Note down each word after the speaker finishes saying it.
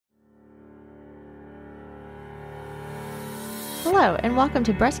Hello, and welcome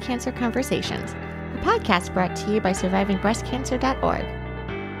to Breast Cancer Conversations, a podcast brought to you by survivingbreastcancer.org.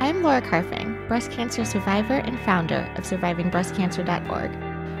 I am Laura Carfing, breast cancer survivor and founder of survivingbreastcancer.org,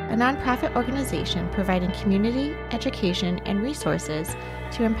 a nonprofit organization providing community, education, and resources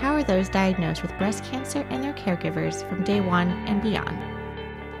to empower those diagnosed with breast cancer and their caregivers from day one and beyond.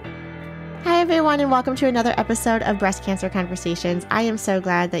 Hi, everyone, and welcome to another episode of Breast Cancer Conversations. I am so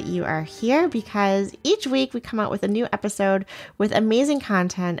glad that you are here because each week we come out with a new episode with amazing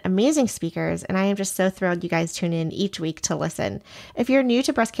content, amazing speakers, and I am just so thrilled you guys tune in each week to listen. If you're new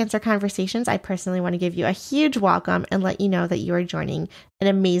to Breast Cancer Conversations, I personally want to give you a huge welcome and let you know that you are joining an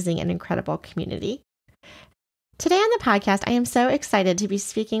amazing and incredible community. Today on the podcast, I am so excited to be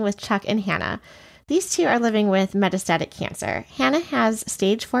speaking with Chuck and Hannah. These two are living with metastatic cancer. Hannah has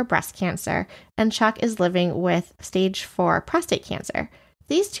stage 4 breast cancer, and Chuck is living with stage 4 prostate cancer.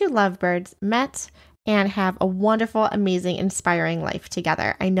 These two lovebirds met and have a wonderful, amazing, inspiring life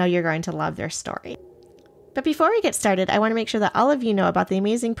together. I know you're going to love their story. But before we get started, I want to make sure that all of you know about the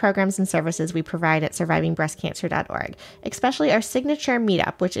amazing programs and services we provide at survivingbreastcancer.org, especially our signature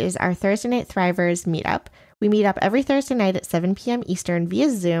meetup, which is our Thursday Night Thrivers meetup. We meet up every Thursday night at 7 p.m. Eastern via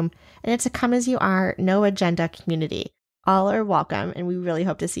Zoom, and it's a come-as-you-are, no-agenda community. All are welcome, and we really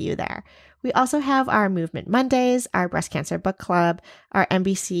hope to see you there. We also have our Movement Mondays, our Breast Cancer Book Club, our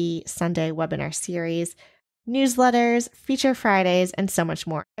NBC Sunday webinar series, newsletters, feature Fridays, and so much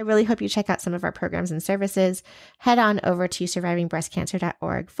more. I really hope you check out some of our programs and services. Head on over to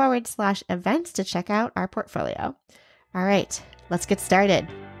survivingbreastcancer.org/events to check out our portfolio. All right, let's get started.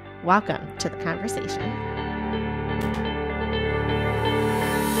 Welcome to the conversation.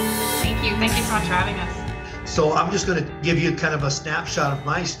 Thank you so much for having us. So I'm just going to give you kind of a snapshot of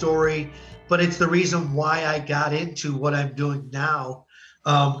my story, but it's the reason why I got into what I'm doing now.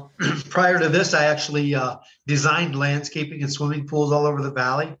 Prior to this, I actually designed landscaping and swimming pools all over the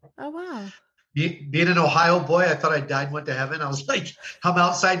valley. Oh, wow. Being an Ohio boy, I thought I died and went to heaven. I was like, I'm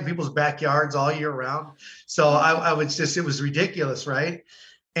outside in people's backyards all year round. So I was just, it was ridiculous, right?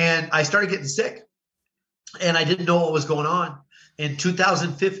 And I started getting sick and I didn't know what was going on. In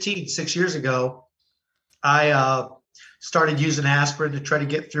 2015, 6 years ago, I started using aspirin to try to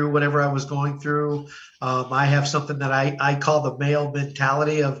get through whatever I was going through. I have something that I call the male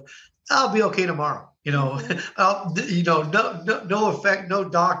mentality of, I'll be okay tomorrow. No effect, no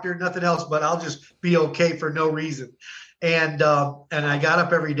doctor, nothing else, but I'll just be okay for no reason. And I got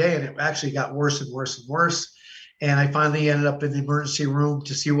up every day and it actually got worse and worse and worse. And I finally ended up in the emergency room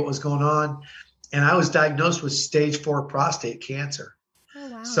to see what was going on. And I was diagnosed with stage 4 prostate cancer. Oh,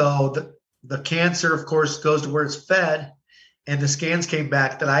 wow. So the cancer, of course, goes to where it's fed. And the scans came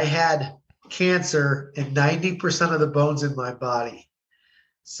back that I had cancer in 90% of the bones in my body.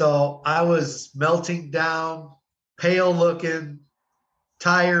 So I was melting down, pale looking,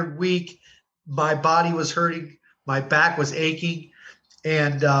 tired, weak. My body was hurting. My back was aching.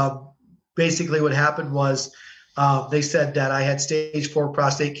 And basically what happened was they said that I had stage 4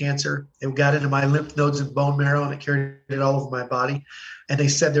 prostate cancer. It got into my lymph nodes and bone marrow, and it carried it all over my body. And they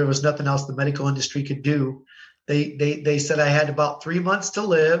said there was nothing else the medical industry could do. They said I had about 3 months to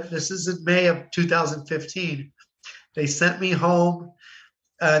live. This is in May of 2015. They sent me home.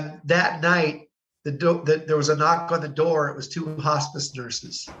 And that night, there was a knock on the door. It was 2 hospice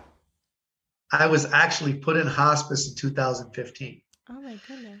nurses. I was actually put in hospice in 2015. Oh, my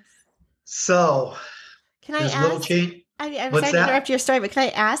goodness. So can I ask? I'm sorry to interrupt your story, but can I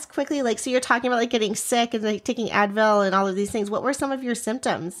ask quickly, so you're talking about getting sick and taking Advil and all of these things. What were some of your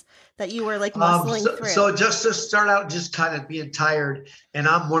symptoms that you were muscling through? So just to start out, just kind of being tired. And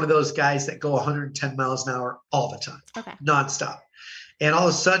I'm one of those guys that go 110 miles an hour all the time, nonstop. And all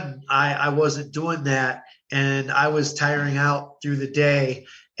of a sudden I wasn't doing that. And I was tiring out through the day.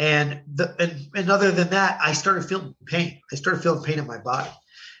 And other than that, I started feeling pain. I started feeling pain in my body.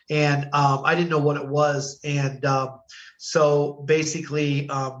 And I didn't know what it was. And so basically,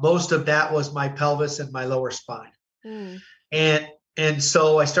 most of that was my pelvis and my lower spine. And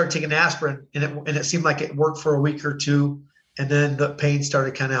so I started taking aspirin, and it seemed like it worked for a week or two. And then the pain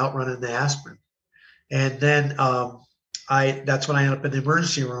started kind of outrunning the aspirin. And then that's when I ended up in the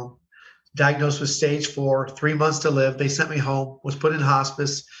emergency room, diagnosed with stage 4, 3 months to live. They sent me home, was put in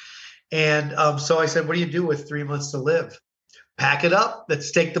hospice. And so I said, what do you do with 3 months to live? Pack it up.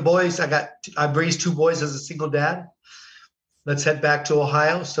 Let's take the boys. I raised 2 boys as a single dad. Let's head back to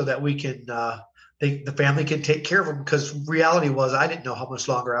Ohio so that we can, the family can take care of them. Because reality was I didn't know how much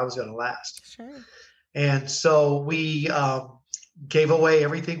longer I was going to last. Sure. And so we gave away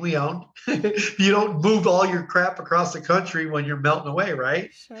everything we owned. You don't move all your crap across the country when you're melting away,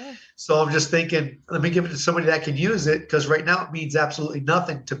 right? Sure. So I'm just thinking, let me give it to somebody that can use it, because right now it means absolutely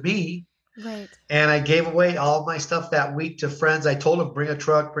nothing to me. Right. And I gave away all my stuff that week to friends. I told them, bring a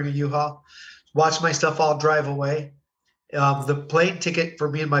truck, bring a U-Haul, watch my stuff all drive away. The plane ticket for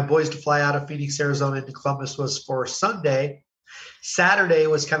me and my boys to fly out of Phoenix, Arizona into Columbus was for Sunday. Saturday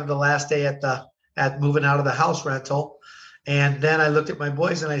was kind of the last day at moving out of the house rental. And then I looked at my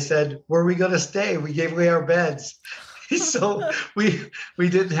boys and I said, where are we going to stay? We gave away our beds. So we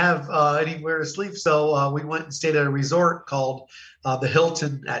didn't have anywhere to sleep. So we went and stayed at a resort called the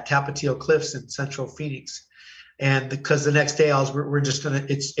Hilton at Tapatio Cliffs in Central Phoenix. And because the next day we're just going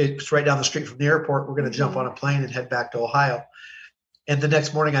to, it's right down the street from the airport. We're going to jump on a plane and head back to Ohio. And the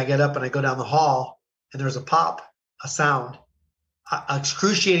next morning I get up and I go down the hall and there's a pop, a sound,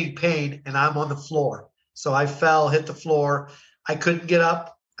 excruciating pain. And I'm on the floor. So I fell, hit the floor. I couldn't get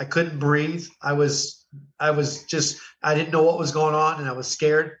up. I couldn't breathe. I didn't know what was going on and I was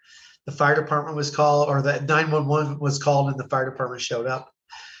scared. The fire department was called, or the 911 was called, and the fire department showed up.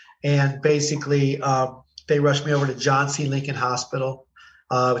 And basically, they rushed me over to John C. Lincoln Hospital.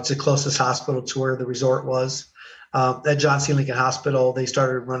 It's the closest hospital to where the resort was. At John C. Lincoln Hospital, they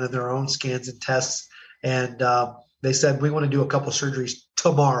started running their own scans and tests. And they said, we want to do a couple surgeries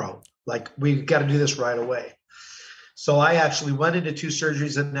tomorrow. Like, we got to do this right away. So I actually went into 2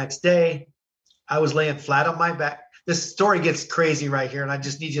 surgeries the next day. I was laying flat on my back. This story gets crazy right here, and I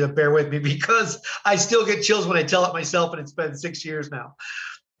just need you to bear with me because I still get chills when I tell it myself, and it's been 6 years now.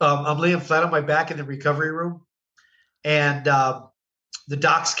 I'm laying flat on my back in the recovery room, and the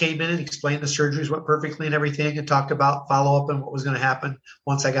docs came in and explained the surgeries went perfectly and everything, and talked about follow-up and what was going to happen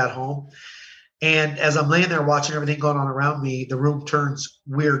once I got home. And as I'm laying there watching everything going on around me, the room turns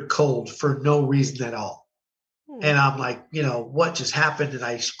weird cold for no reason at all. And I'm like, what just happened? And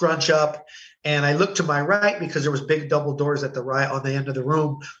I scrunch up and I look to my right because there was big double doors at the right on the end of the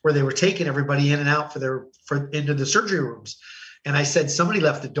room where they were taking everybody in and out into the surgery rooms. And I said, somebody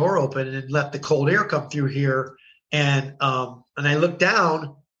left the door open and let the cold air come through here. And I looked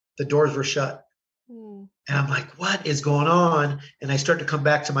down, the doors were shut. And I'm like, what is going on? And I start to come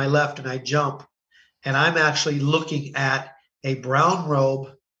back to my left and I jump. And I'm actually looking at a brown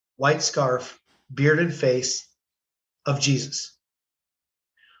robe, white scarf, beard and face of Jesus.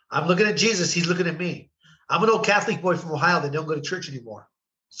 I'm looking at Jesus. He's looking at me. I'm an old Catholic boy from Ohio that don't go to church anymore.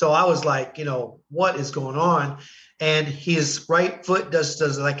 So I was like, what is going on? And his right foot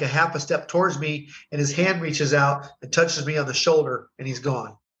does like a half a step towards me, and his hand reaches out and touches me on the shoulder, and he's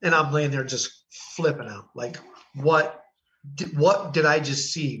gone. And I'm laying there just flipping out. Like, what did I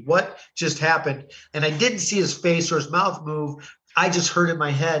just see? What just happened? And I didn't see his face or his mouth move. I just heard in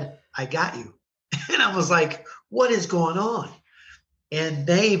my head, I got you. And I was like, what is going on? And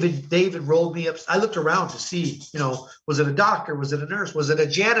they even rolled me up. I looked around to see, was it a doctor? Was it a nurse? Was it a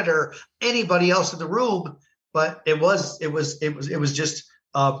janitor? Anybody else in the room? But it was just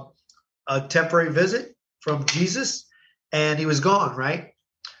a temporary visit from Jesus, and he was gone, right?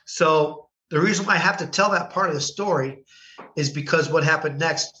 So the reason why I have to tell that part of the story is because what happened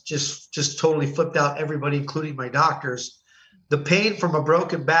next just totally flipped out everybody, including my doctors. The pain from a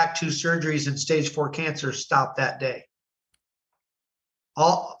broken back, 2 surgeries, and stage 4 cancer stopped that day.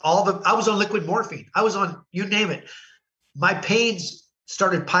 I was on liquid morphine. I was on, you name it. My pains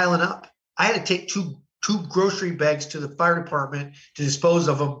started piling up. I had to take two grocery bags to the fire department to dispose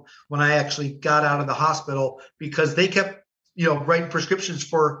of them when I actually got out of the hospital, because they kept, writing prescriptions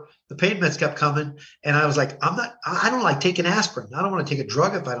for the pain meds kept coming. And I was like, I don't like taking aspirin. I don't want to take a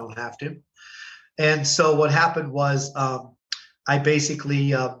drug if I don't have to. And so what happened was, I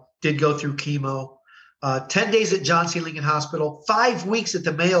basically did go through chemo, 10 days at John C. Lincoln Hospital, 5 weeks at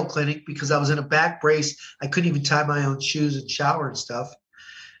the Mayo Clinic because I was in a back brace. I couldn't even tie my own shoes and shower and stuff.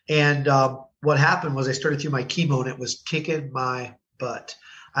 And what happened was I started through my chemo, and it was kicking my butt.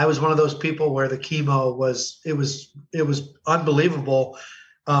 I was one of those people where the chemo was unbelievable.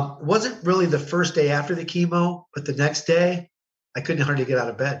 It wasn't really the first day after the chemo, but the next day I couldn't hardly get out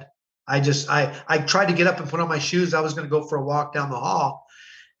of bed. I tried to get up and put on my shoes. I was going to go for a walk down the hall,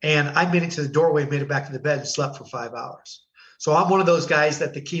 and I made it to the doorway, made it back to the bed, and slept for 5 hours. So I'm one of those guys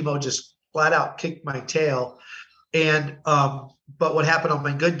that the chemo just flat out kicked my tail. And but what happened on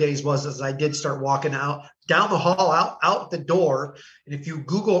my good days was I did start walking out down the hall, out the door. And if you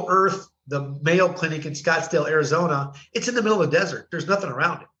Google Earth, the Mayo Clinic in Scottsdale, Arizona, it's in the middle of the desert. There's nothing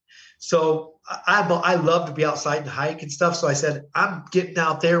around it. So I love to be outside and hike and stuff. So I said, I'm getting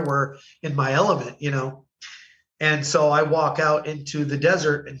out there where in my element, And so I walk out into the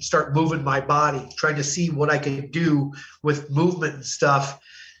desert and start moving my body, trying to see what I could do with movement and stuff.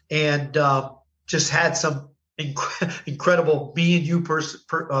 And just had some incredible me and you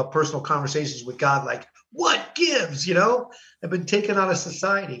personal conversations with God, like, what gives, I've been taken out of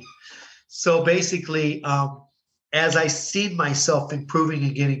society. So basically, as I see myself improving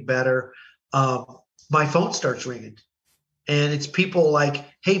and getting better, my phone starts ringing. And it's people like,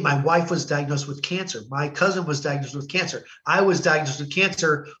 hey, my wife was diagnosed with cancer. My cousin was diagnosed with cancer. I was diagnosed with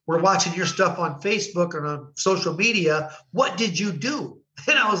cancer. We're watching your stuff on Facebook or on social media. What did you do?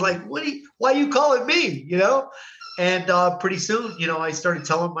 And I was like, why are you calling me? And pretty soon, I started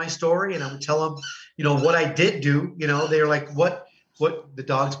telling my story, and I would tell them, what I did do. They were like, what? The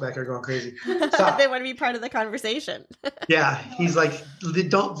dog's back there going crazy. They want to be part of the conversation. Yeah. He's like,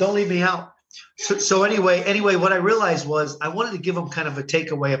 don't leave me out. So anyway, what I realized was I wanted to give them kind of a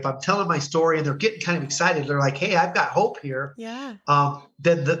takeaway. If I'm telling my story and they're getting kind of excited, they're like, hey, I've got hope here. Yeah.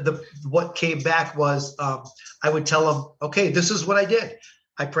 Then what came back was I would tell them, okay, this is what I did.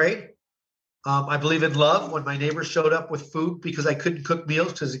 I prayed. I believe in love. When my neighbors showed up with food because I couldn't cook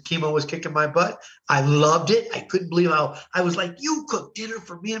meals because the chemo was kicking my butt, I loved it. I couldn't believe how I was like, you cooked dinner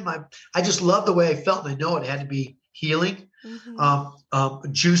for me, and I just loved the way I felt, and I know it had to be healing. Mm-hmm.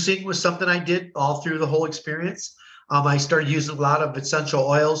 Juicing was something I did all through the whole experience. I started using a lot of essential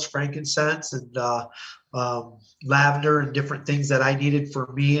oils, frankincense, and lavender, and different things that I needed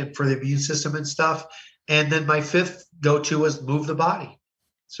for me and for the immune system and stuff. And then my fifth go-to was move the body.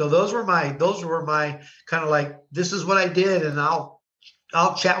 So those were my kind of like, this is what I did, and I'll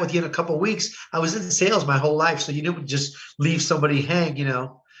chat with you in a couple of weeks. I was in sales my whole life, so you didn't just leave somebody hang,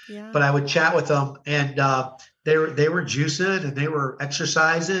 Yeah. But I would chat with them, and they were juicing, and they were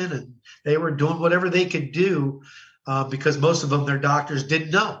exercising, and they were doing whatever they could do, because most of them, their doctors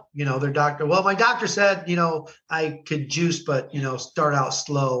didn't know. Their doctor, well, my doctor said, I could juice, but start out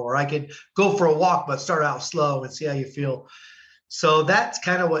slow, or I could go for a walk, but start out slow and see how you feel. So that's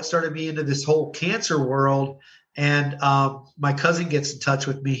kind of what started me into this whole cancer world. And my cousin gets in touch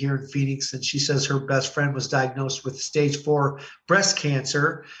with me here in Phoenix, and she says her best friend was diagnosed with stage 4 breast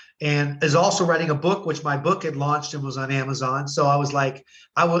cancer and is also writing a book, which my book had launched and was on Amazon. So I was like,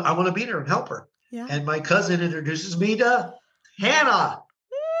 I want to meet her and help her. Yeah. And my cousin introduces me to Hannah.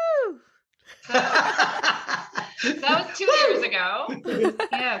 Woo! That was 2 years ago.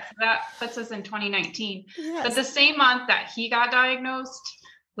 Yeah, so that puts us in 2019. Yes. But the same month that he got diagnosed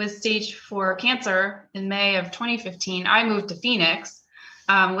with stage 4 cancer in May of 2015, I moved to Phoenix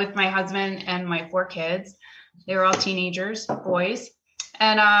with my husband and my 4 kids. They were all teenagers, boys.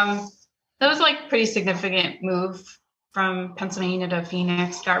 And that was like a pretty significant move from Pennsylvania to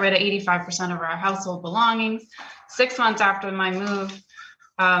Phoenix. Got rid of 85% of our household belongings. 6 months after my move,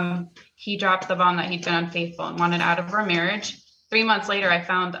 he dropped the bomb that he'd been unfaithful and wanted out of our marriage. 3 months later, I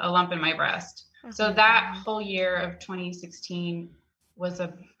found a lump in my breast. So that whole year of 2016 was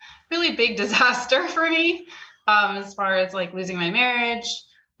a really big disaster for me, as far as like losing my marriage.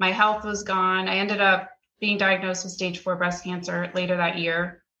 My health was gone. I ended up being diagnosed with stage 4 breast cancer later that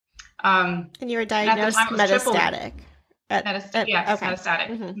year. And you were diagnosed metastatic. Metastatic.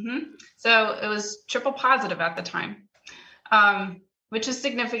 Mm-hmm. Mm-hmm. So it was triple positive at the time, which is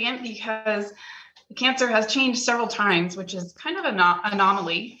significant because cancer has changed several times, which is kind of an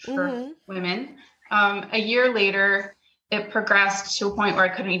anomaly for women. A year later, it progressed to a point where I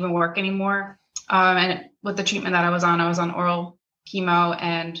couldn't even work anymore. And with the treatment that I was on oral chemo.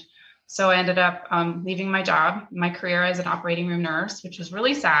 And so I ended up leaving my job, my career as an operating room nurse, which was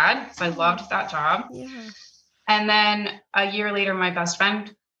really sad. So I loved that job. Yeah. And then a year later, my best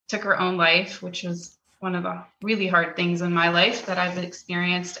friend took her own life, which was one of the really hard things in my life that I've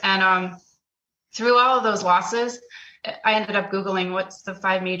experienced. And through all of those losses, I ended up Googling what's the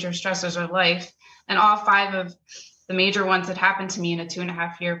 5 major stressors of life. And all 5 of the major ones had happened to me in a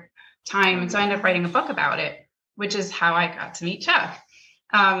 2.5-year time. And so I ended up writing a book about it, which is how I got to meet Chuck.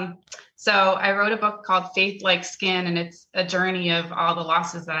 So I wrote a book called Faith Like Skin, and it's a journey of all the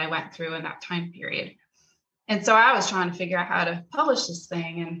losses that I went through in that time period. And so I was trying to figure out how to publish this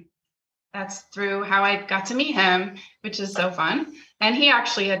thing. And that's through how I got to meet him, which is so fun. And he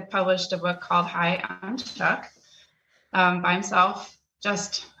actually had published a book called Hi, I'm Chuck, by himself,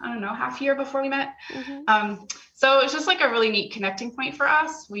 just, half a year before we met. Mm-hmm. So it was just like a really neat connecting point for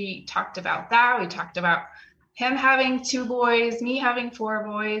us. We talked about that. We talked about him having 2 boys, me having 4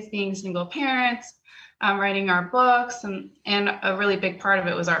 boys, being single parents, writing our books. And a really big part of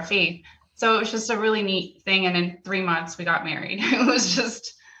it was our faith. So it was just a really neat thing. And in 3 months, we got married. It was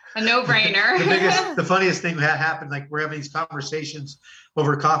just a no-brainer. The funniest thing that happened, like we're having these conversations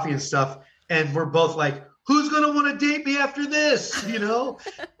over coffee and stuff, and we're both like, who's going to want to date me after this?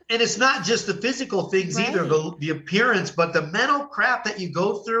 And it's not just the physical things either, the appearance, but the mental crap that you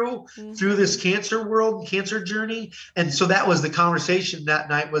go through this cancer world, cancer journey. And so that was the conversation that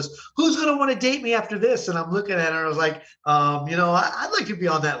night was, who's going to want to date me after this? And I'm looking at her, I was like, I'd like to be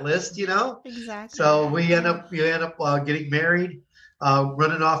on that list, Exactly. So we end up getting married,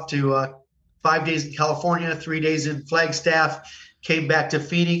 running off to 5 days in California, 3 days in Flagstaff, came back to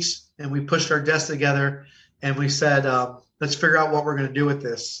Phoenix, and we pushed our desks together and we said, let's figure out what we're going to do with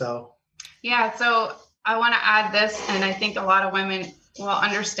this. So I want to add this, and I think a lot of women will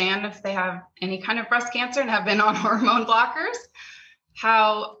understand if they have any kind of breast cancer and have been on hormone blockers,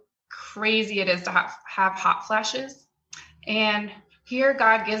 how crazy it is to have hot flashes. And here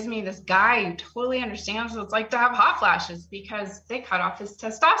God gives me this guy who totally understands what it's like to have hot flashes, because they cut off his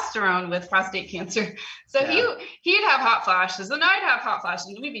testosterone with prostate cancer. So he'd have hot flashes and I'd have hot flashes,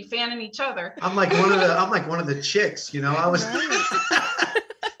 and we'd be fanning each other. I'm like one of the chicks, I was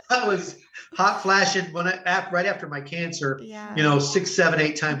I was hot flashing right after my cancer, 6, 7,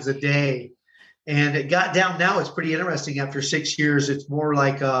 8 times a day. And it got down. Now it's pretty interesting. After 6 years, it's more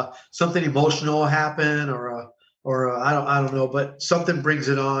like something emotional will happen, or I don't know, but something brings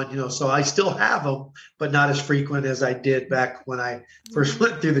it on, so I still have them, but not as frequent as I did back when I first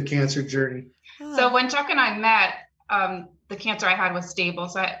went through the cancer journey. So when Chuck and I met, the cancer I had was stable.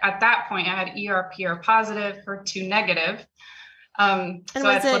 So at that point I had ER/PR positive, HER2 negative. And so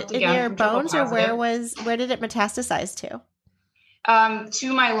was it in your bones, or where did it metastasize to?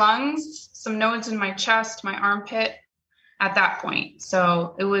 To my lungs, some nodes in my chest, my armpit at that point.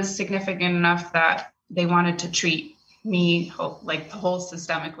 So it was significant enough that they wanted to treat me like the whole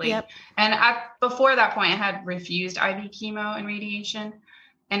systemically. Yep. And before that point, I had refused IV chemo and radiation,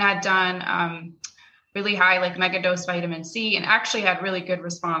 and had done really high, like mega dose vitamin C, and actually had really good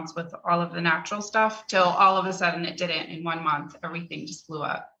response with all of the natural stuff, till all of a sudden it didn't. In 1 month, everything just blew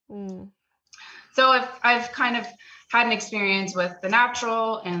up. So I've kind of had an experience with the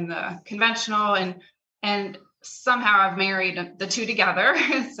natural and the conventional, and somehow I've married the two together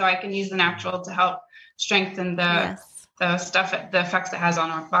so I can use the natural to help strengthen the effects it has on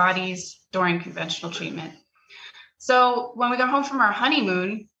our bodies during conventional treatment. So when we got home from our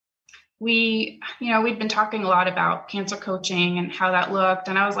honeymoon, we'd been talking a lot about cancer coaching and how that looked.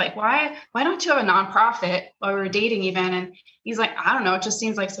 And I was like, why don't you have a nonprofit, while we were dating even? And he's like, I don't know. It just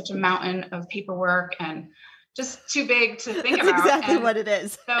seems like such a mountain of paperwork and just too big to think about. That's exactly what it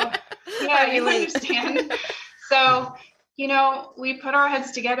is. So yeah, you understand. So, we put our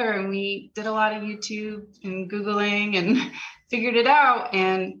heads together and we did a lot of YouTube and Googling and figured it out,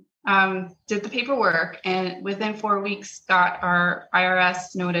 and did the paperwork. And within 4 weeks got our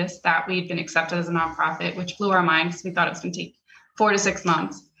IRS notice that we'd been accepted as a nonprofit, which blew our mind because we thought it was going to take 4 to 6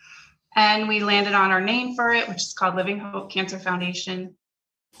 months. And we landed on our name for it, which is called Living Hope Cancer Foundation.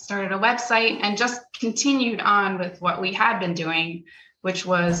 Started a website and just continued on with what we had been doing, which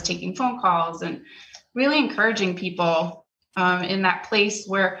was taking phone calls and really encouraging people in that place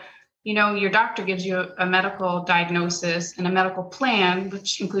where, your doctor gives you a medical diagnosis and a medical plan,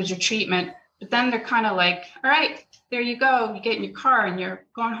 which includes your treatment. But then they're kind of like, all right, there you go. You get in your car and you're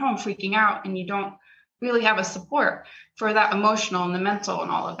going home freaking out, and you don't really have a support for that emotional and the mental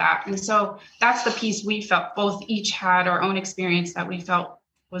and all of that. And so that's the piece we felt both each had our own experience that we felt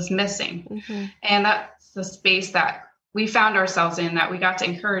was missing. And that's the space that we found ourselves in, that we got to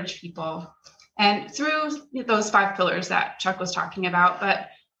encourage people. And through those 5 pillars that Chuck was talking about, but,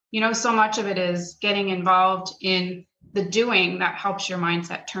 so much of it is getting involved in the doing that helps your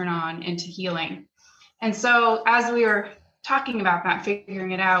mindset turn on into healing. And so as we were talking about that,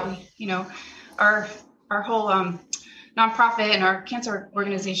 figuring it out, our whole nonprofit and our cancer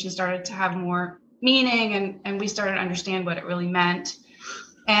organization started to have more meaning, and we started to understand what it really meant.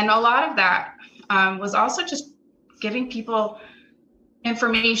 And a lot of that was also just giving people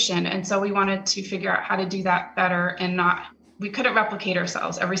information. And so we wanted to figure out how to do that better, and we couldn't replicate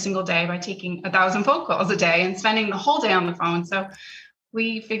ourselves every single day by taking 1,000 phone calls a day and spending the whole day on the phone. So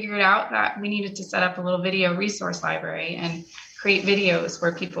we figured out that we needed to set up a little video resource library and create videos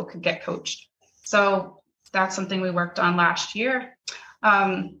where people could get coached. So that's something we worked on last year.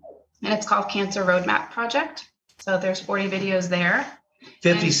 And it's called Cancer Roadmap Project. So there's 40 videos there.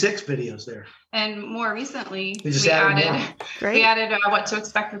 56 videos there. And more recently, we added what to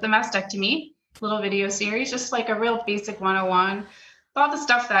expect with the mastectomy, little video series, just like a real basic 101, all the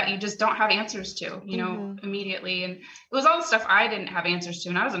stuff that you just don't have answers to, immediately. And it was all the stuff I didn't have answers to.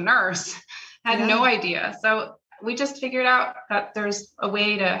 And I was a nurse, had no idea. So we just figured out that there's a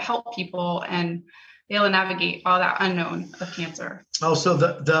way to help people and be able to navigate all that unknown of cancer. Oh, so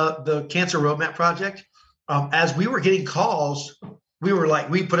the Cancer Roadmap Project, as we were getting calls, we were like,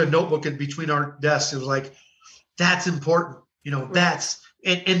 we put a notebook in between our desks. It was like, that's important. That's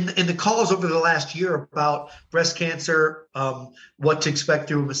in the calls over the last year about breast cancer, what to expect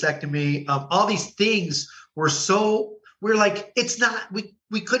through a mastectomy. All these things we're like, it's not,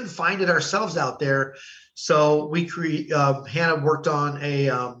 we couldn't find it ourselves out there. So we Hannah worked on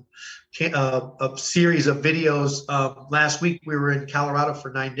a series of videos. Last week we were in Colorado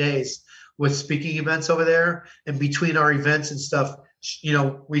for 9 days with speaking events over there, and between our events and stuff,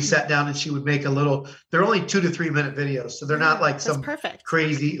 we sat down and she would make they're only 2 to 3 minute videos. So they're not like some perfect.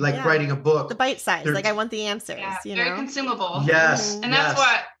 crazy, writing a book. The bite size. Like I want the answers, very consumable. Yes. And that's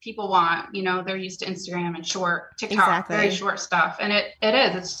what people want. They're used to Instagram and TikTok, very short stuff. And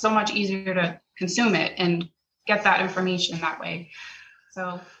it's so much easier to consume it and get that information that way.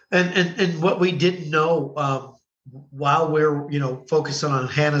 So. And what we didn't know, while we're, focusing on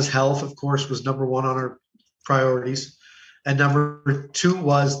Hannah's health, of course, was number one on our priorities. And number 2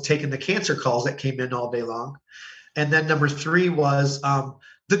 was taking the cancer calls that came in all day long. And then number 3 was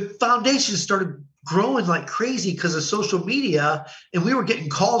the foundation started growing like crazy because of social media. And we were getting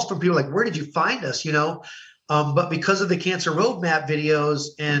calls from people like, where did you find us? But because of the cancer roadmap videos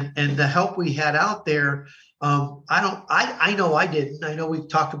and the help we had out there, I know I didn't. I know we've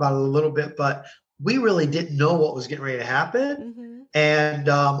talked about it a little bit, but we really didn't know what was getting ready to happen. Mm-hmm. And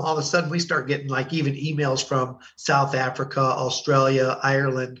all of a sudden we start getting like even emails from South Africa, Australia,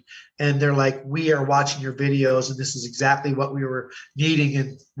 Ireland. And they're like, we are watching your videos and this is exactly what we were needing.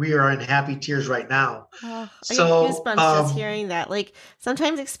 And we are in happy tears right now. Oh, I get goosebumps just hearing that. Like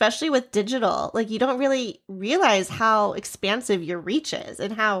sometimes, especially with digital, like you don't really realize how expansive your reach is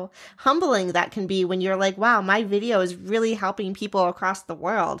and how humbling that can be when you're like, wow, my video is really helping people across the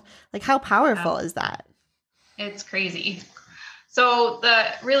world. Like how powerful is that? It's crazy. So the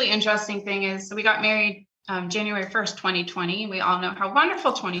really interesting thing is, so we got married January 1st, 2020. We all know how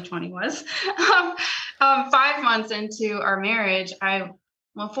wonderful 2020 was. 5 months into our marriage,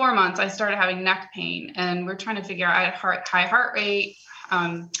 4 months, I started having neck pain, and we're trying to figure out, I had high heart rate,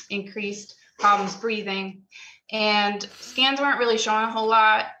 increased problems breathing, and scans weren't really showing a whole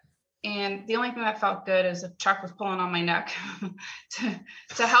lot. And the only thing that felt good is if Chuck was pulling on my neck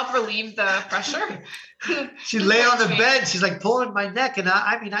to help relieve the pressure. She'd lay on the bed. She's like pulling my neck. And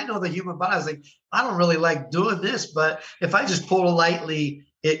I know the human body. I was like, I don't really like doing this, but if I just pull lightly,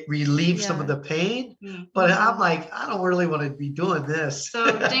 it relieves some of the pain. Mm-hmm. But I'm like, I don't really want to be doing this.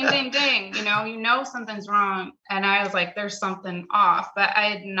 So ding, ding, ding, something's wrong. And I was like, there's something off, but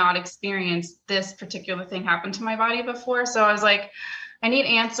I had not experienced this particular thing happen to my body before. So I was like, I need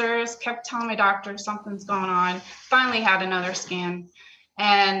answers, kept telling my doctor something's going on, finally had another scan.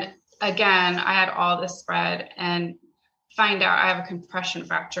 And again, I had all this spread and find out I have a compression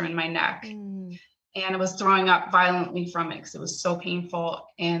fracture in my neck. And I was throwing up violently from it because it was so painful.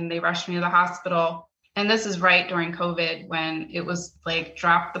 And they rushed me to the hospital. And this is right during COVID when it was like,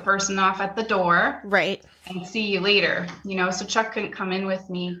 drop the person off at the door. Right. And see you later. So Chuck couldn't come in with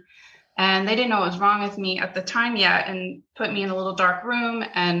me. And they didn't know what was wrong with me at the time yet, and put me in a little dark room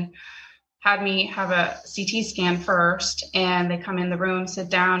and had me have a CT scan first. And they come in the room, sit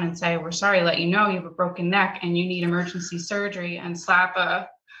down and say, we're sorry to let you know you have a broken neck and you need emergency surgery, and slap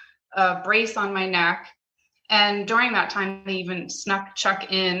a brace on my neck. And during that time, they even snuck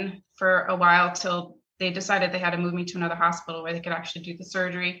Chuck in for a while till they decided they had to move me to another hospital where they could actually do the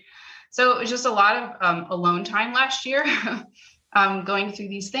surgery. So it was just a lot of alone time last year. Going through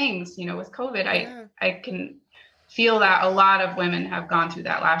these things, with COVID, I can feel that a lot of women have gone through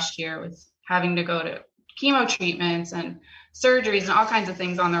that last year with having to go to chemo treatments and surgeries and all kinds of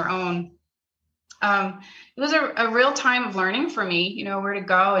things on their own. It was a real time of learning for me, where to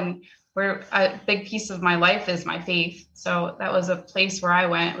go, and where a big piece of my life is my faith. So that was a place where I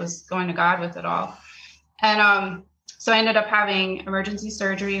went, was going to God with it all. And so I ended up having emergency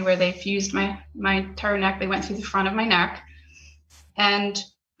surgery where they fused my entire neck. They went through the front of my neck. And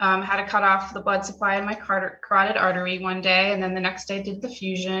had to cut off the blood supply in my carotid artery one day. And then the next day did the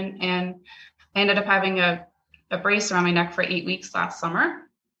fusion. And I ended up having a brace around my neck for 8 weeks last summer,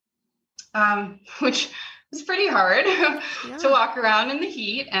 which was pretty hard to walk around in the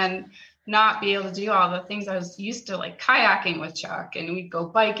heat and not be able to do all the things I was used to, like kayaking with Chuck. And we'd go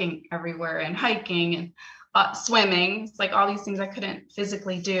biking everywhere and hiking and swimming. It's like all these things I couldn't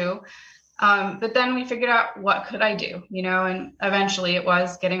physically do. But then we figured out what could I do, and eventually it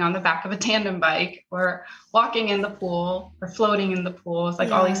was getting on the back of a tandem bike or walking in the pool or floating in the pool. It's like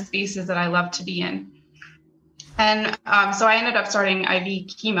all these spaces that I love to be in. And so I ended up starting IV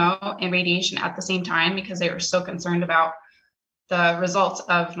chemo and radiation at the same time because they were so concerned about the results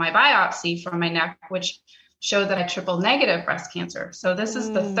of my biopsy from my neck, which showed that I had triple negative breast cancer. So this is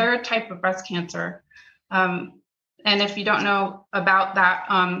the third type of breast cancer. And if you don't know about that,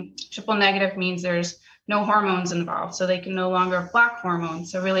 triple negative means there's no hormones involved. So they can no longer block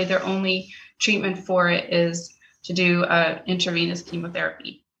hormones. So really their only treatment for it is to do intravenous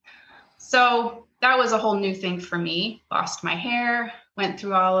chemotherapy. So that was a whole new thing for me. Lost my hair, went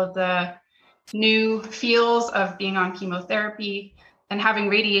through all of the new feels of being on chemotherapy and having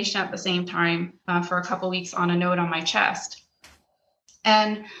radiation at the same time for a couple of weeks on a node on my chest.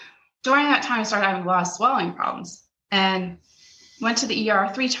 And during that time, I started having a lot of swelling problems and went to the ER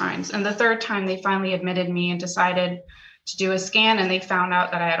 3 times. And the third time, they finally admitted me and decided to do a scan. And they found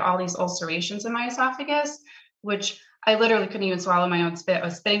out that I had all these ulcerations in my esophagus, which I literally couldn't even swallow my own spit. I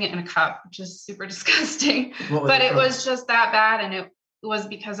was spitting it in a cup, which is super disgusting. But it was just that bad. And it was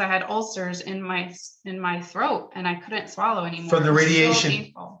because I had ulcers in my throat and I couldn't swallow anymore. From the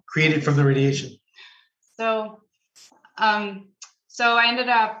radiation, created from the radiation. So I ended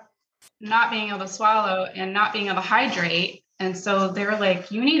up not being able to swallow and not being able to hydrate. And so they were like,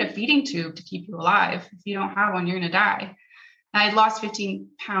 you need a feeding tube to keep you alive. If you don't have one, you're going to die. I had lost 15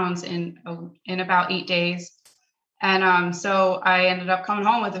 pounds in about 8 days. And so I ended up coming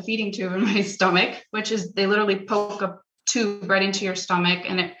home with a feeding tube in my stomach, which is they literally poke a tube right into your stomach,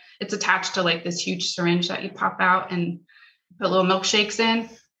 and it's attached to like this huge syringe that you pop out and put little milkshakes in.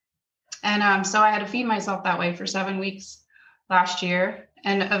 And so I had to feed myself that way for 7 weeks last year.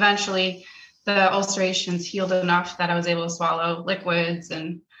 And eventually the ulcerations healed enough that I was able to swallow liquids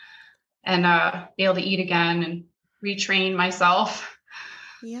and be able to eat again and retrain myself.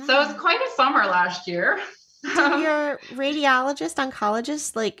 Yeah. So it was quite a summer last year. Did your radiologist,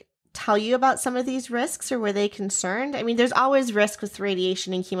 oncologist, like tell you about some of these risks, or were they concerned? I mean, there's always risk with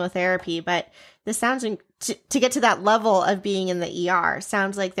radiation and chemotherapy, but this sounds to get to that level of being in the ER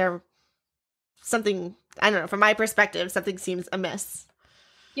sounds like there's something, I don't know, from my perspective, something seems amiss.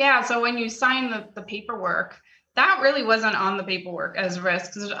 Yeah. So when you sign the paperwork, that really wasn't on the paperwork as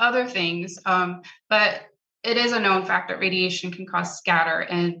risks. There's other things, but it is a known fact that radiation can cause scatter.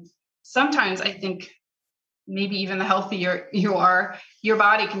 And sometimes I think maybe even the healthier you are, your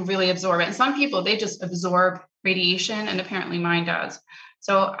body can really absorb it. And some people, they just absorb radiation, and apparently mine does.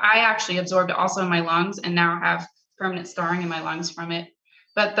 So I actually absorbed it also in my lungs and now have permanent scarring in my lungs from it.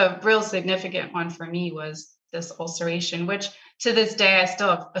 But the real significant one for me was this ulceration, which to this day, I still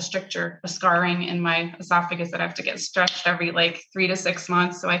have a scarring in my esophagus that I have to get stretched every like 3 to 6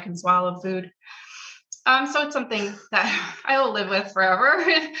 months so I can swallow food. So it's something that I will live with forever.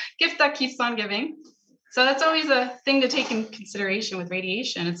 Gift that keeps on giving. So that's always a thing to take in consideration with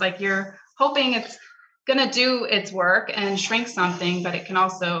radiation. It's like you're hoping it's going to do its work and shrink something, but it can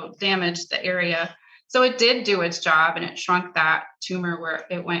also damage the area. So it did do its job and it shrunk that tumor where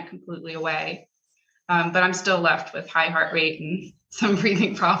it went completely away. But I'm still left with high heart rate and some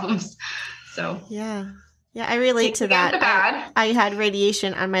breathing problems. So yeah, I relate to that. I had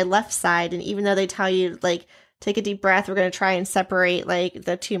radiation on my left side, and even though they tell you like, take a deep breath, we're going to try and separate like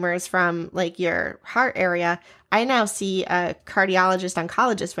the tumors from like your heart area, I now see a cardiologist,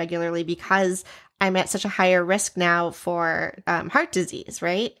 oncologist regularly because I'm at such a higher risk now for heart disease,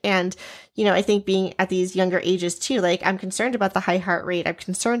 right? And, you know, I think being at these younger ages too, like I'm concerned about the high heart rate. I'm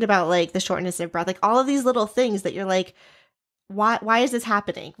concerned about like the shortness of breath, like all of these little things that you're like, why is this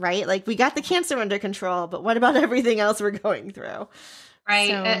happening, right? Like we got the cancer under control, but what about everything else we're going through? Right.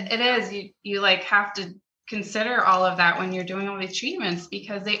 So, it is. You like have to consider all of that when you're doing all these treatments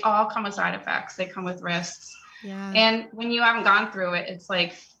because they all come with side effects. They come with risks. Yeah. And when you haven't gone through it, it's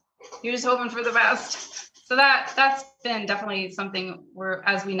like, you're just hoping for the best. So that's been definitely something where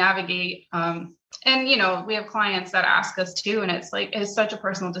as we navigate, and, you know, we have clients that ask us too, and it's like, it's such a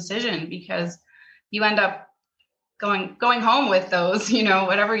personal decision because you end up going home with those, you know,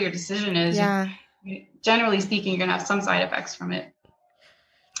 whatever your decision is, generally speaking, you're going to have some side effects from it.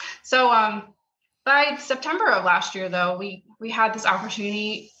 So, by September of last year, though, we had this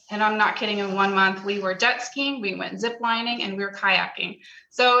opportunity, and I'm not kidding, in 1 month, we were jet skiing, we went zip lining, and we were kayaking.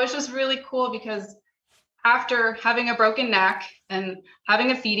 So it's just really cool because after having a broken neck and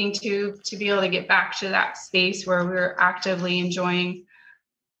having a feeding tube to be able to get back to that space where we were actively enjoying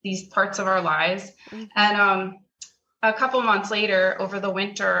these parts of our lives. Mm-hmm. And a couple months later, over the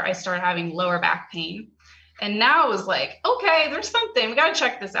winter, I started having lower back pain. And now it was like, okay, there's something, we got to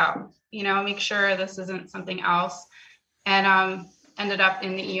check this out. You know, make sure this isn't something else. And ended up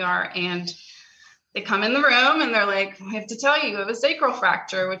in the ER, and they come in the room and they're like, we have to tell you, you have a sacral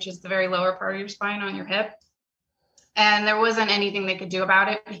fracture, which is the very lower part of your spine on your hip. And there wasn't anything they could do about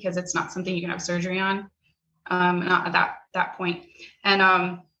it because it's not something you can have surgery on. not at that point.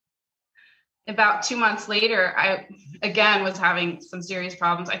 And about 2 months later, I again was having some serious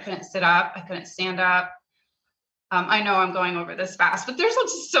problems. I couldn't sit up. I couldn't stand up. I know I'm going over this fast, but there's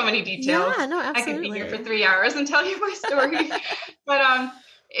just so many details. Yeah, no, absolutely. I could be here for 3 hours and tell you my story. But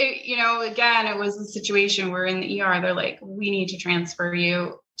again, it was a situation where in the ER, they're like, we need to transfer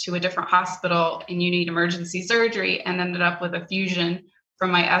you to a different hospital and you need emergency surgery, and ended up with a fusion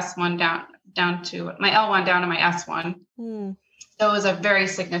from my S1 down to my L1 down to my S1. So it was a very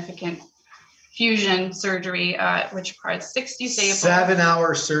significant fusion surgery, which required 60 staples.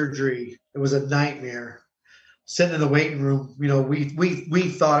 7-hour surgery. It was a nightmare. Sitting in the waiting room, we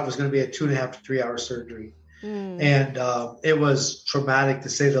thought it was going to be a 2.5 to 3 hour surgery. And it was traumatic to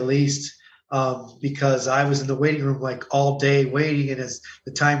say the least, because I was in the waiting room like all day waiting. And as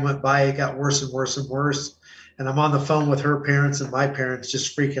the time went by, it got worse and worse and worse. And I'm on the phone with her parents and my parents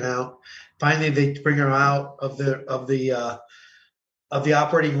just freaking out. Finally, they bring her out of the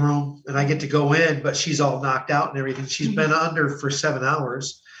operating room, and I get to go in, but she's all knocked out and everything. She's been under for 7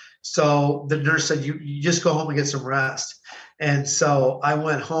 hours. So the nurse said, you just go home and get some rest. And so I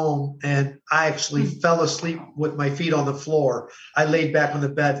went home and I actually fell asleep with my feet on the floor. I laid back on the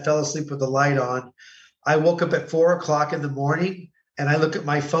bed, fell asleep with the light on. I woke up at 4 o'clock in the morning and I look at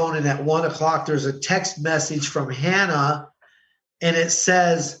my phone, and at 1 o'clock, there's a text message from Hannah, and it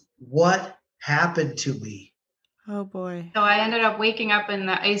says, "What happened to me?" Oh boy. So I ended up waking up in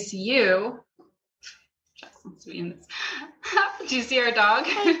the ICU. Do you see our dog?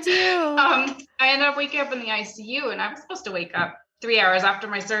 I do. I ended up waking up in the ICU, and I was supposed to wake up 3 hours after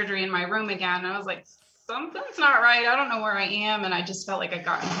my surgery in my room again. And I was like, something's not right. I don't know where I am. And I just felt like I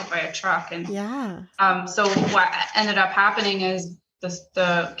got hit by a truck. And so what ended up happening is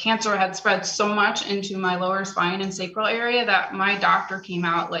the cancer had spread so much into my lower spine and sacral area that my doctor came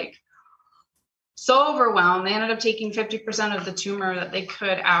out like so overwhelmed. They ended up taking 50% of the tumor that they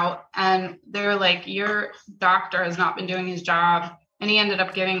could out. And they're like, your doctor has not been doing his job. And he ended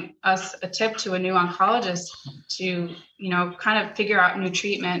up giving us a tip to a new oncologist to, kind of figure out new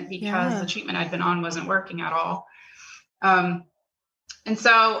treatment, because the treatment I'd been on wasn't working at all. And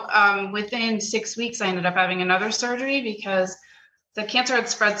so within 6 weeks, I ended up having another surgery because the cancer had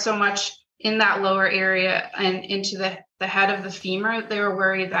spread so much in that lower area and into the head of the femur. They were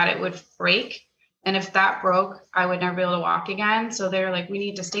worried that it would break. And if that broke, I would never be able to walk again. So they're like, we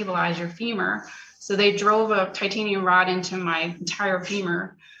need to stabilize your femur. So they drove a titanium rod into my entire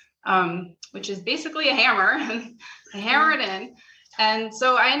femur, which is basically a hammer. I hammered it in. And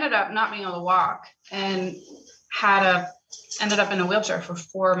so I ended up not being able to walk and ended up in a wheelchair for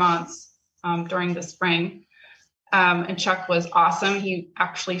 4 months during the spring. And Chuck was awesome. He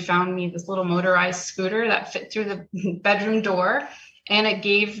actually found me this little motorized scooter that fit through the bedroom door. And it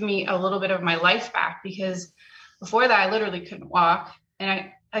gave me a little bit of my life back, because before that, I literally couldn't walk.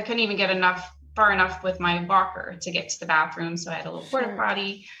 And I couldn't even get far enough with my walker to get to the bathroom. So I had a little porta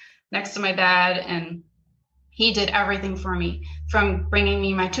potty next to my bed. And he did everything for me, from bringing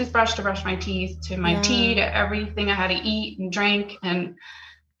me my toothbrush to brush my teeth, to my tea, to everything I had to eat and drink, and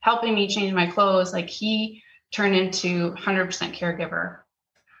helping me change my clothes. Like, he turned into 100% caregiver.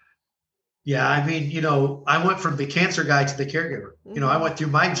 Yeah, I mean, I went from the cancer guy to the caregiver. I went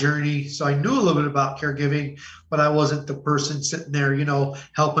through my journey, so I knew a little bit about caregiving, but I wasn't the person sitting there,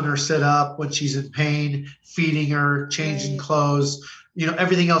 helping her sit up when she's in pain, feeding her, changing clothes,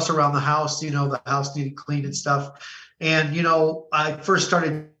 everything else around the house. The house needed clean and stuff. And, I first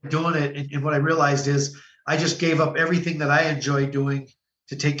started doing it, and what I realized is I just gave up everything that I enjoyed doing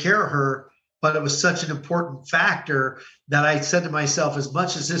to take care of her. But it was such an important factor that I said to myself, as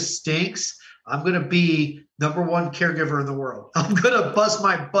much as this stinks, I'm going to be number one caregiver in the world. I'm going to bust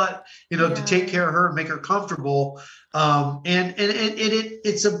my butt, to take care of her and make her comfortable. And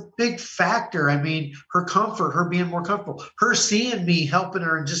it's a big factor. I mean, her comfort, her being more comfortable, her seeing me, helping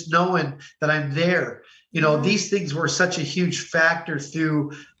her, and just knowing that I'm there. These things were such a huge factor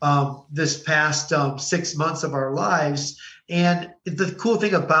through this past 6 months of our lives. And the cool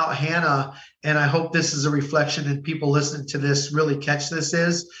thing about Hannah, and I hope this is a reflection and people listening to this really catch this,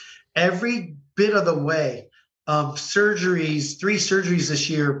 is every bit of the way, 3 surgeries this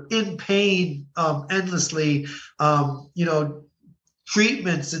year, in pain endlessly,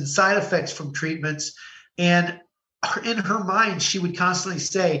 treatments and side effects from treatments. And in her mind, she would constantly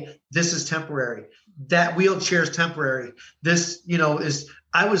say, this is temporary. That wheelchair is temporary. This,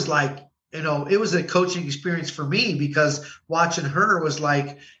 I was like, it was a coaching experience for me, because watching her was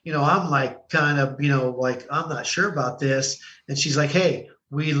like, I'm like kind of, like, I'm not sure about this. And she's like, hey,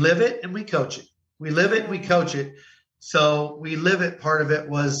 we live it and we coach it. We live it and we coach it. So we live it. Part of it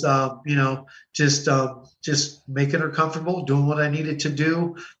was, just making her comfortable, doing what I needed to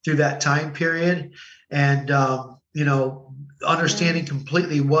do through that time period. And, understanding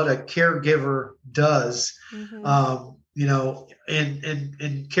completely what a caregiver does. Mm-hmm.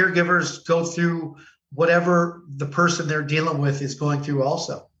 And caregivers go through whatever the person they're dealing with is going through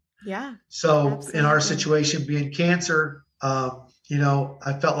also. Yeah. So absolutely. In our situation being cancer, I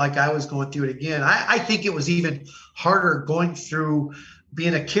felt like I was going through it again. I think it was even harder going through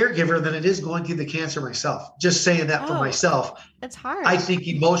being a caregiver than it is going through the cancer myself. Just saying that for myself. It's hard. I think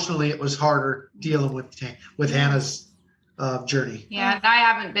emotionally it was harder dealing with Hannah's journey. Yeah, I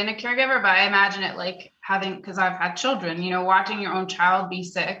haven't been a caregiver, but I imagine it like having, because I've had children, watching your own child be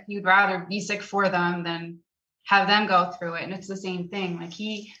sick. You'd rather be sick for them than have them go through it. And it's the same thing.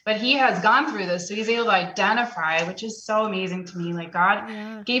 But he has gone through this. So he's able to identify, which is so amazing to me. Like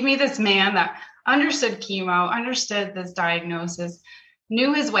God gave me this man that understood chemo, understood this diagnosis,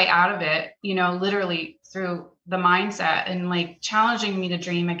 knew his way out of it, literally through the mindset and like challenging me to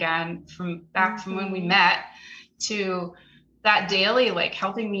dream again from when we met to that daily, like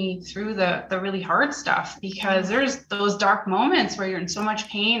helping me through the really hard stuff, because there's those dark moments where you're in so much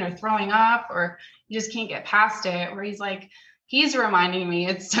pain or throwing up or you just can't get past it, where he's reminding me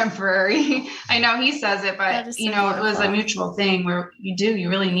it's temporary. I know he says it, but so it was a mutual thing where you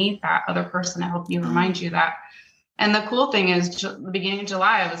really need that other person to help you remind you that. And the cool thing is the beginning of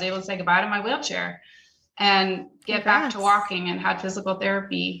July, I was able to say goodbye to my wheelchair and get back to walking, and had physical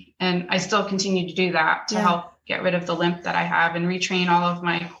therapy. And I still continue to do that to help get rid of the limp that I have and retrain all of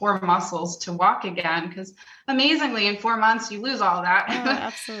my core muscles to walk again. Because amazingly, in 4 months, you lose all that. Oh,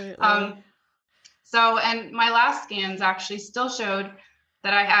 absolutely. And my last scans actually still showed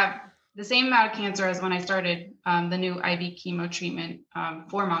that I have the same amount of cancer as when I started the new IV chemo treatment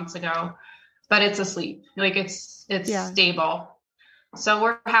 4 months ago, but it's asleep. Like it's stable. So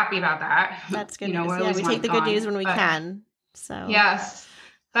we're happy about that. That's good news. We take the good news when we can. So yes.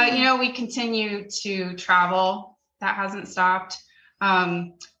 But, we continue to travel. That hasn't stopped.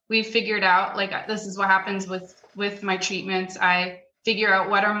 We've figured out, like, this is what happens with my treatments. I figure out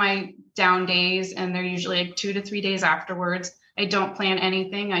what are my down days, and they're usually like 2 to 3 days afterwards. I don't plan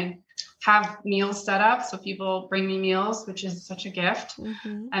anything. I have meals set up, so people bring me meals, which is such a gift.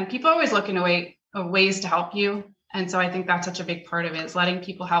 Mm-hmm. And people are always looking to ways to help you. And so I think that's such a big part of it, is letting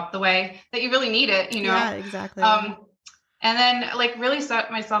people help the way that you really need it, Yeah, exactly. And then like really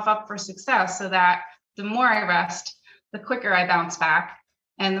set myself up for success, so that the more I rest, the quicker I bounce back.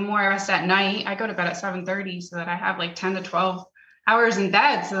 And the more I rest at night, I go to bed at 7:30 so that I have like 10 to 12 hours in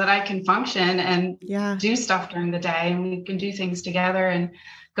bed so that I can function and do stuff during the day. And we can do things together and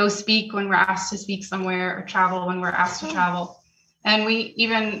go speak when we're asked to speak somewhere, or travel when we're asked to travel. And we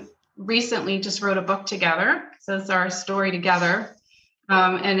even recently just wrote a book together. So it's our story together.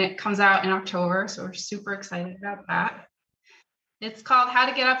 And it comes out in October. So we're super excited about that. It's called How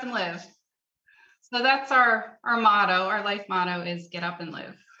to Get Up and Live. So that's our motto. Our life motto is get up and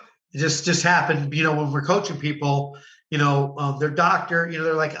live. It just happened, when we're coaching people, their doctor,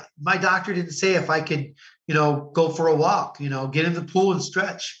 they're like, my doctor didn't say if I could, go for a walk, get in the pool and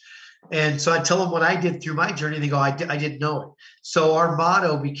stretch. And so I tell them what I did through my journey. They go, I didn't know it. So our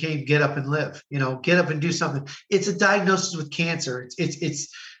motto became get up and live, get up and do something. It's a diagnosis with cancer.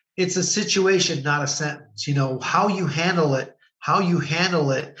 It's a situation, not a sentence. How you handle it,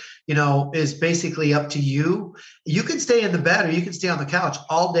 is basically up to you. You can stay in the bed or you can stay on the couch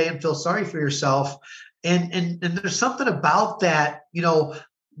all day and feel sorry for yourself. And there's something about that,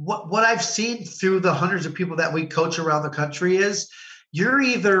 what I've seen through the hundreds of people that we coach around the country is you're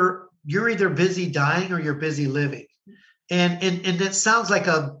either busy dying or you're busy living. And it sounds like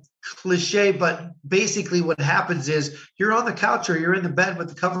a cliche, but basically what happens is you're on the couch or you're in the bed with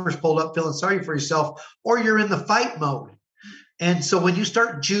the covers pulled up feeling sorry for yourself, or you're in the fight mode. And so when you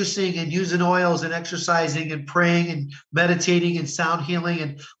start juicing and using oils and exercising and praying and meditating and sound healing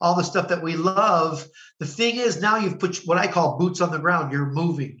and all the stuff that we love, the thing is now you've put what I call boots on the ground. You're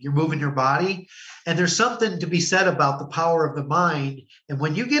moving your body. And there's something to be said about the power of the mind. And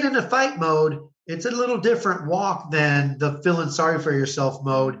when you get into fight mode, it's a little different walk than the feeling sorry for yourself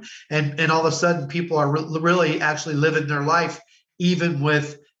mode. And all of a sudden people are really actually living their life, even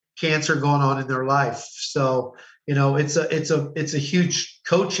with cancer going on in their life. So it's a huge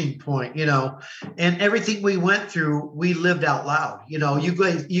coaching point, and everything we went through, we lived out loud. You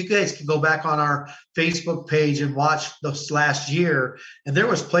guys can go back on our Facebook page and watch this last year. And there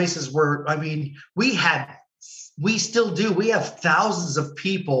was places where, we still do. We have thousands of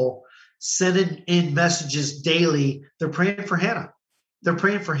people sending in messages daily. They're praying for Hannah.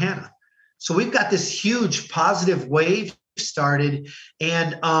 So we've got this huge positive wave started,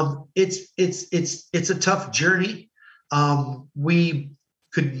 and it's a tough journey. We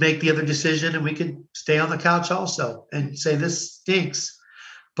could make the other decision, and we could stay on the couch also and say this stinks.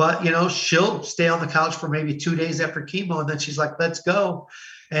 But she'll stay on the couch for maybe 2 days after chemo, and then she's like, "Let's go."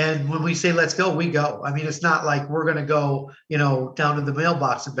 And when we say let's go, we go. I mean, it's not like we're going to go, down to the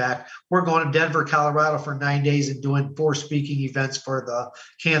mailbox and back. We're going to Denver, Colorado for 9 days and doing 4 speaking events for the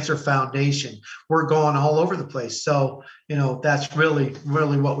Cancer Foundation. We're going all over the place. So, that's really,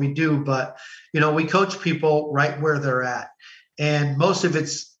 really what we do. But, we coach people right where they're at. And most of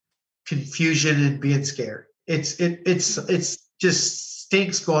it's confusion and being scared. It's just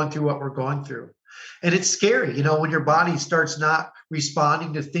stinks going through what we're going through. And it's scary, when your body starts not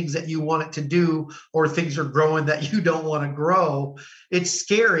responding to things that you want it to do, or things are growing that you don't want to grow. It's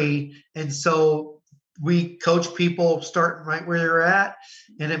scary. And so we coach people starting right where they're at.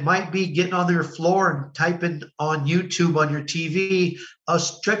 And it might be getting on their floor and typing on YouTube on your TV, a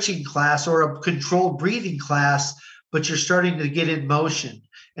stretching class or a controlled breathing class, but you're starting to get in motion.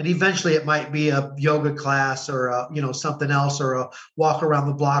 And eventually it might be a yoga class or something else, or a walk around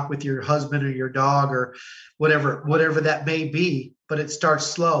the block with your husband or your dog or whatever that may be, but it starts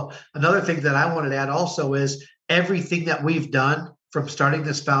slow. Another thing that I wanted to add also is everything that we've done from starting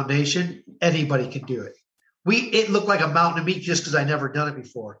this foundation, anybody can do it. It looked like a mountain to me just because I never done it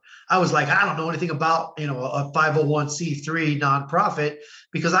before. I was like, I don't know anything about, a 501c3 nonprofit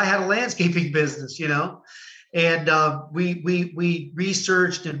because I had a landscaping business, And we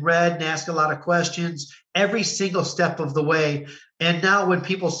researched and read and asked a lot of questions every single step of the way. And now when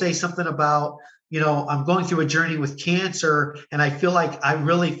people say something about, I'm going through a journey with cancer and I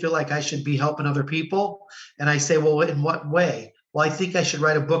really feel like I should be helping other people. And I say, well, in what way? Well, I think I should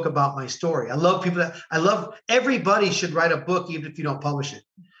write a book about my story. I love everybody should write a book, even if you don't publish it,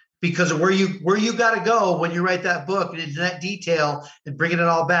 because of where you got to go when you write that book and into that detail and bringing it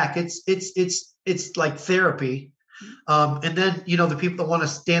all back. It's like therapy. And then, the people that want to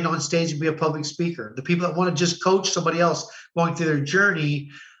stand on stage and be a public speaker, the people that want to just coach somebody else going through their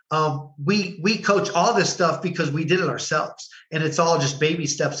journey. We coach all this stuff because we did it ourselves, and it's all just baby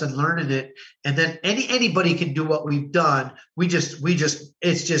steps and learning it. And then anybody can do what we've done.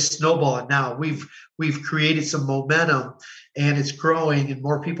 It's just snowballing now. We've created some momentum, and it's growing, and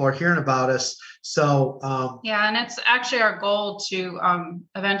more people are hearing about us. So, and it's actually our goal to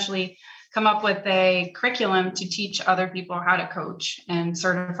eventually come up with a curriculum to teach other people how to coach and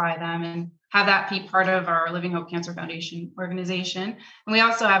certify them and have that be part of our Living Hope Cancer Foundation organization. And we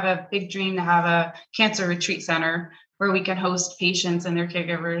also have a big dream to have a cancer retreat center where we can host patients and their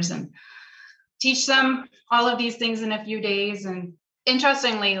caregivers and teach them all of these things in a few days. And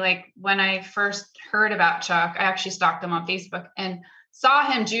interestingly, like when I first heard about Chuck, I actually stalked him on Facebook and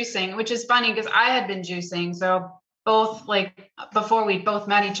saw him juicing, which is funny because I had been juicing. So both, like, before we both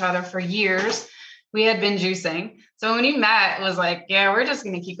met each other for years, we had been juicing. So when we met, it was like, yeah, we're just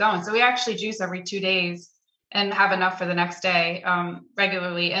going to keep going. So we actually juice every 2 days and have enough for the next day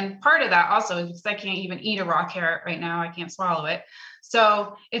regularly. And part of that also is because I can't even eat a raw carrot right now. I can't swallow it.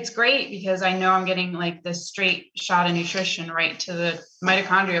 So it's great because I know I'm getting like this straight shot of nutrition right to the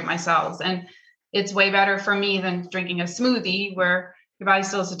mitochondria of my cells. And it's way better for me than drinking a smoothie where your body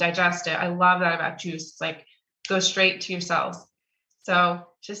still has to digest it. I love that about juice. It's like, go straight to your cells. So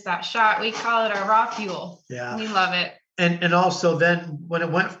just that shot, we call it our raw fuel. Yeah. We love it. And also then when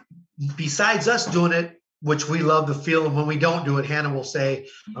it went, besides us doing it, which we love the feel, and when we don't do it, Hannah will say,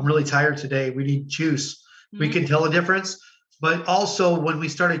 I'm really tired today. We need juice. Mm-hmm. We can tell a difference. But also when we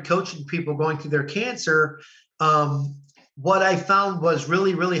started coaching people going through their cancer, what I found was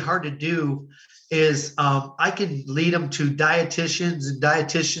really, really hard to do is I can lead them to dietitians and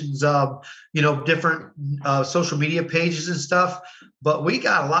different social media pages and stuff. But we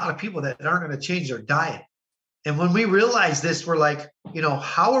got a lot of people that aren't going to change their diet. And when we realized this, we're like,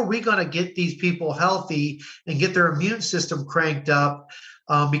 how are we going to get these people healthy and get their immune system cranked up?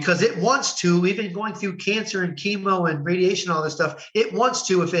 Because it wants to, even going through cancer and chemo and radiation, all this stuff, it wants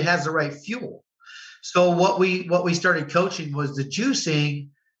to if it has the right fuel. So what we started coaching was the juicing,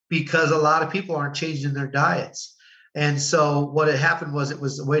 because a lot of people aren't changing their diets. And so what had happened was it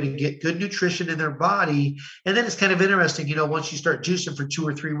was a way to get good nutrition in their body. And then it's kind of interesting, once you start juicing for 2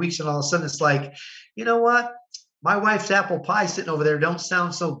 or 3 weeks and all of a sudden it's like, you know what? my wife's apple pie sitting over there don't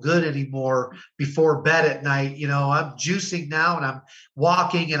sound so good anymore before bed at night. I'm juicing now and I'm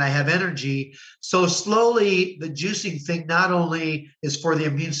walking and I have energy. So slowly the juicing thing not only is for the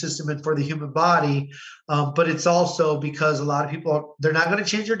immune system and for the human body, but it's also because a lot of people, they're not going to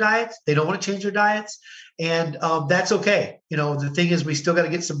change their diets. They don't want to change their diets. And that's okay. The thing is we still got to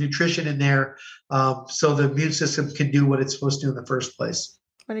get some nutrition in there so the immune system can do what it's supposed to do in the first place.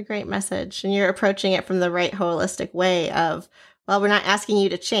 What a great message. And you're approaching it from the right holistic way of, well, we're not asking you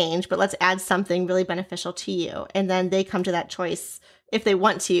to change, but let's add something really beneficial to you. And then they come to that choice if they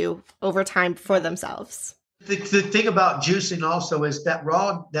want to over time for themselves. The thing about juicing also is that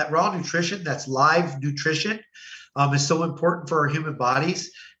raw nutrition, that's live nutrition, is so important for our human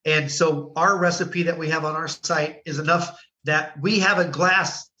bodies. And so our recipe that we have on our site is enough that we have a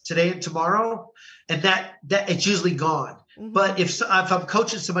glass today and tomorrow, and that it's usually gone. Mm-hmm. But if I'm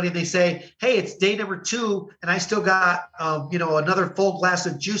coaching somebody and they say, hey, it's day number 2 and I still got, another full glass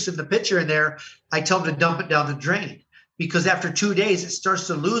of juice in the pitcher in there, I tell them to dump it down the drain, because after 2 days, it starts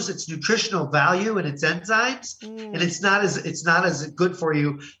to lose its nutritional value and its enzymes. And it's not as good for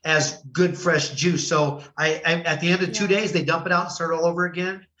you as good, fresh juice. So I at the end of 2 days, they dump it out and start all over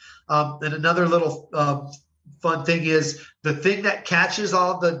again. And another little fun thing is the thing that catches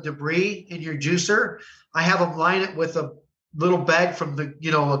all the debris in your juicer, I have them line it with a little bag from the,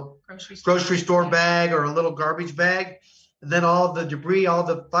 grocery store bag or a little garbage bag. And then all the debris, all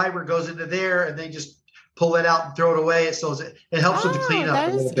the fiber goes into there and they just pull it out and throw it away. So it helps with the cleanup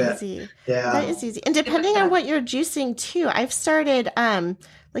a little bit. Easy. Yeah. That is easy. And depending on what you're juicing too, I've started,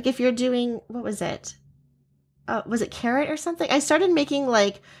 like if you're doing, what was it? Was it carrot or something? I started making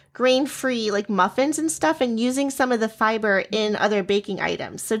like grain-free like muffins and stuff and using some of the fiber in other baking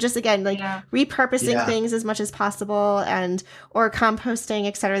items. So just again, like repurposing things as much as possible or composting,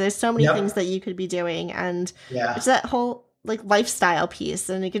 et cetera. There's so many things that you could be doing. And it's that whole like lifestyle piece.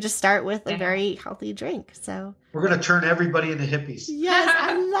 And you could just start with a very healthy drink. So we're going to turn everybody into hippies. Yes,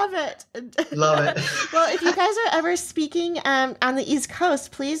 I love it. Love it. Well, if you guys are ever speaking on the East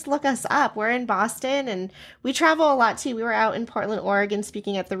Coast, please look us up. We're in Boston and we travel a lot too. We were out in Portland, Oregon,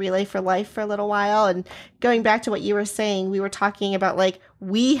 speaking at the Relay for Life for a little while. And going back to what you were saying, we were talking about like,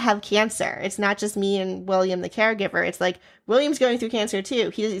 we have cancer. It's not just me and William, the caregiver. It's like William's going through cancer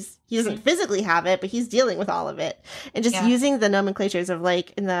too. He doesn't physically have it, but he's dealing with all of it. And just using the nomenclatures of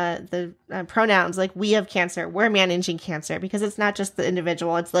like in the pronouns, like we have cancer, we're managing cancer, because it's not just the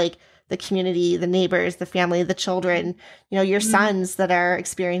individual. It's like the community, the neighbors, the family, the children, your sons that are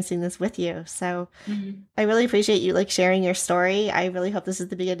experiencing this with you. So I really appreciate you like sharing your story. I really hope this is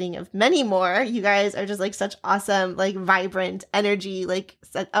the beginning of many more. You guys are just like such awesome, like vibrant energy.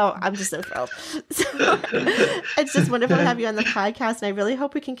 I'm just so thrilled. So, it's just wonderful to have you on the podcast. And I really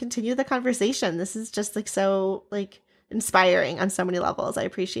hope we can continue the conversation. This is just like so like inspiring on so many levels. I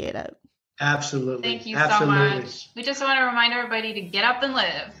appreciate it. Absolutely. Thank you so much. We just want to remind everybody to get up and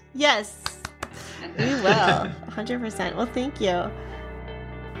live. Yes, we will. 100%. Well, thank you.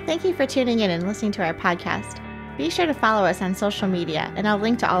 Thank you for tuning in and listening to our podcast. Be sure to follow us on social media, and I'll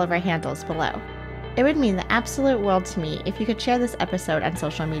link to all of our handles below. It would mean the absolute world to me if you could share this episode on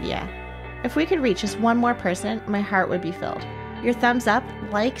social media. If we could reach just one more person, my heart would be filled. Your thumbs up,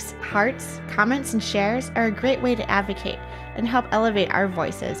 likes, hearts, comments, and shares are a great way to advocate and help elevate our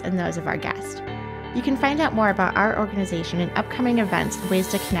voices and those of our guests. You can find out more about our organization and upcoming events and ways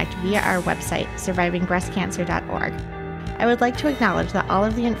to connect via our website, survivingbreastcancer.org. I would like to acknowledge that all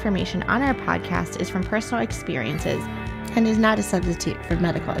of the information on our podcast is from personal experiences and is not a substitute for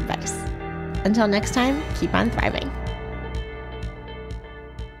medical advice. Until next time, keep on thriving.